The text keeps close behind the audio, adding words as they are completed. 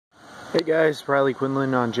Hey guys, Riley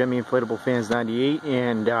Quinlan on Gemmy Inflatable Fans 98,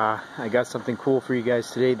 and I got something cool for you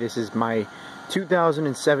guys today. This is my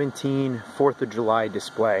 2017 4th of July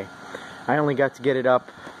display. I only got to get it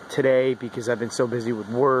up today because I've been so busy with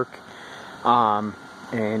work,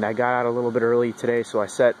 and I got out a little bit early today, so I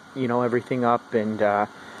set everything up, and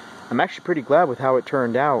I'm actually pretty glad with how it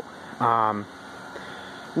turned out.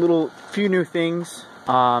 Few new things.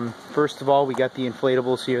 First of all, we got the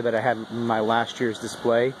inflatables here that I had in my last year's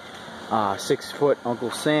display. 6-foot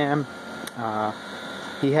Uncle Sam.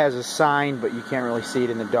 He has a sign, but you can't really see it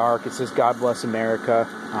in the dark. It says God Bless America.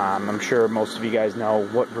 I'm sure most of you guys know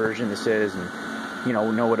what version this is and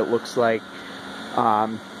know what it looks like.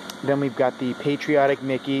 Then we've got the Patriotic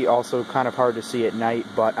Mickey, also kind of hard to see at night,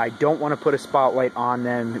 but I don't want to put a spotlight on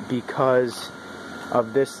them because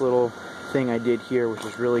of this little thing I did here, which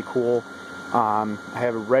is really cool. I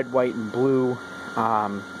have a red, white, and blue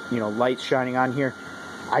lights shining on here.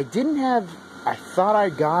 I thought I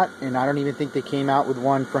got, and I don't even think they came out with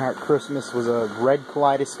one for Christmas, was a red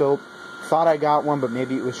kaleidoscope. Thought I got one, but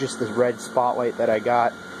maybe it was just this red spotlight that I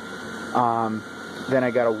got. Then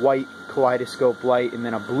I got a white kaleidoscope light, and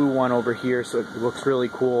then a blue one over here, so it looks really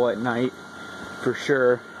cool at night, for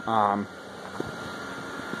sure. And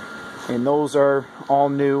those are all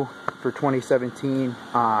new for 2017.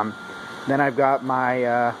 Then I've got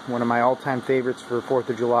my one of my all-time favorites for 4th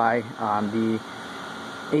of July, the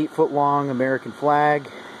 8-foot long American flag.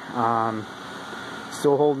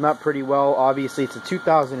 Still holding up pretty well. Obviously it's a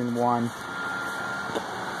 2001,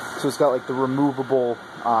 so it's got like the removable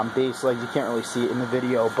base legs. You can't really see it in the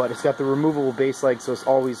video, but it's got the removable base legs, so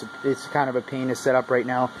it's kind of a pain to set up right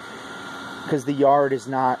now because the yard is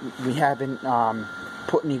not, we haven't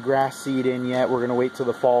put any grass seed in yet. We're gonna wait till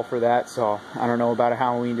the fall for that, so I don't know about a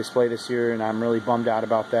Halloween display this year, and I'm really bummed out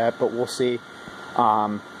about that, but we'll see.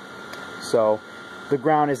 So the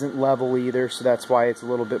ground isn't level either, so that's why it's a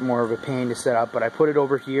little bit more of a pain to set up, but I put it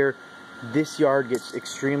over here. This yard gets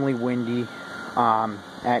extremely windy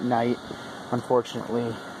at night,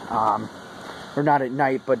 unfortunately. Or not at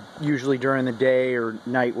night, but usually during the day or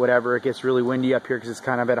night, whatever. It gets really windy up here because it's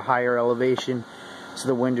kind of at a higher elevation, so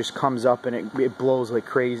the wind just comes up and it blows like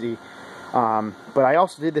crazy. But I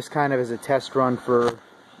also did this kind of as a test run for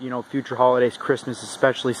future holidays, Christmas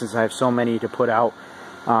especially, since I have so many to put out.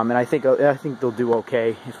 And I think they'll do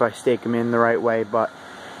okay if I stake them in the right way. But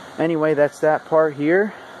anyway, that's that part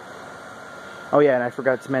here. Oh yeah, and I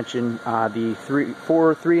forgot to mention the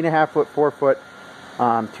 3.5 foot, 4 foot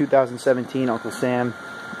 2017 Uncle Sam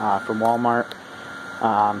from Walmart.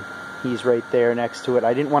 He's right there next to it.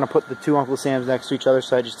 I didn't want to put the two Uncle Sams next to each other,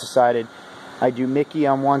 so I just decided I'd do Mickey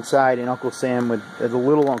on one side and Uncle Sam with the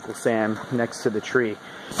little Uncle Sam next to the tree.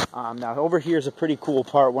 Now over here is a pretty cool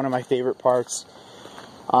part, one of my favorite parts.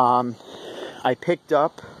 I picked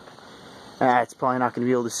up, it's probably not going to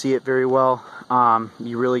be able to see it very well,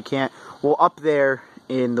 you really can't. Well, up there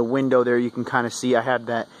in the window there you can kind of see I had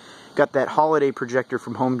got that holiday projector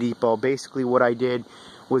from Home Depot. Basically what I did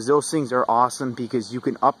was, those things are awesome because you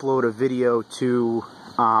can upload a video to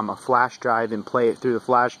a flash drive and play it through the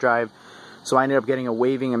flash drive. So I ended up getting a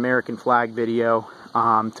waving American flag video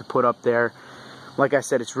to put up there. Like I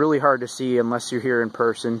said, it's really hard to see unless you're here in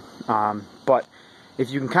person, but if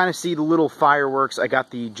you can kind of see the little fireworks, I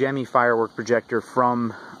got the Gemmy firework projector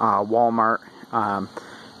from Walmart.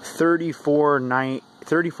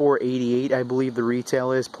 $34.88, I believe the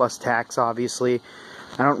retail is, plus tax, obviously.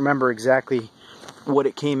 I don't remember exactly what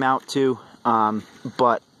it came out to,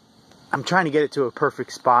 but I'm trying to get it to a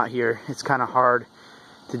perfect spot here. It's kind of hard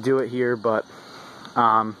to do it here, but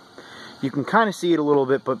you can kind of see it a little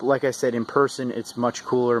bit. But like I said, in person, it's much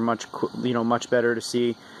cooler, much better to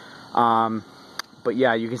see. But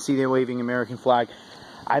yeah, you can see the waving American flag.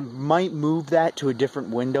 I might move that to a different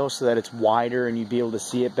window so that it's wider and you'd be able to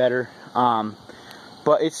see it better.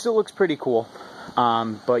 But it still looks pretty cool.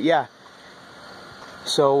 But yeah.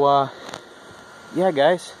 So, yeah,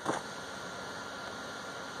 guys.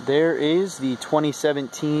 There is the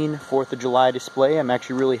 2017 4th of July display. I'm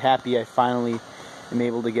actually really happy I finally am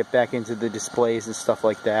able to get back into the displays and stuff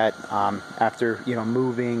like that. After,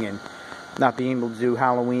 moving and not being able to do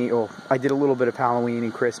Halloween. Well, I did a little bit of Halloween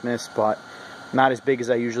and Christmas, but not as big as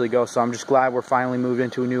I usually go. So I'm just glad we're finally moved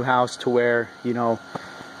into a new house to where, I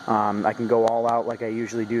can go all out like I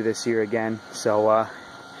usually do this year again. So,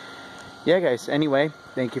 yeah, guys. Anyway,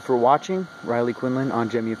 thank you for watching. Riley Quinlan on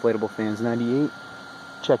Gemmy Inflatable Fans 98.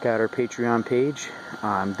 Check out our Patreon page.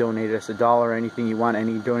 Donate us $1, anything you want.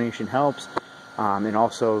 Any donation helps. And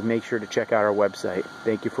also make sure to check out our website.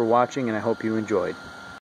 Thank you for watching, and I hope you enjoyed.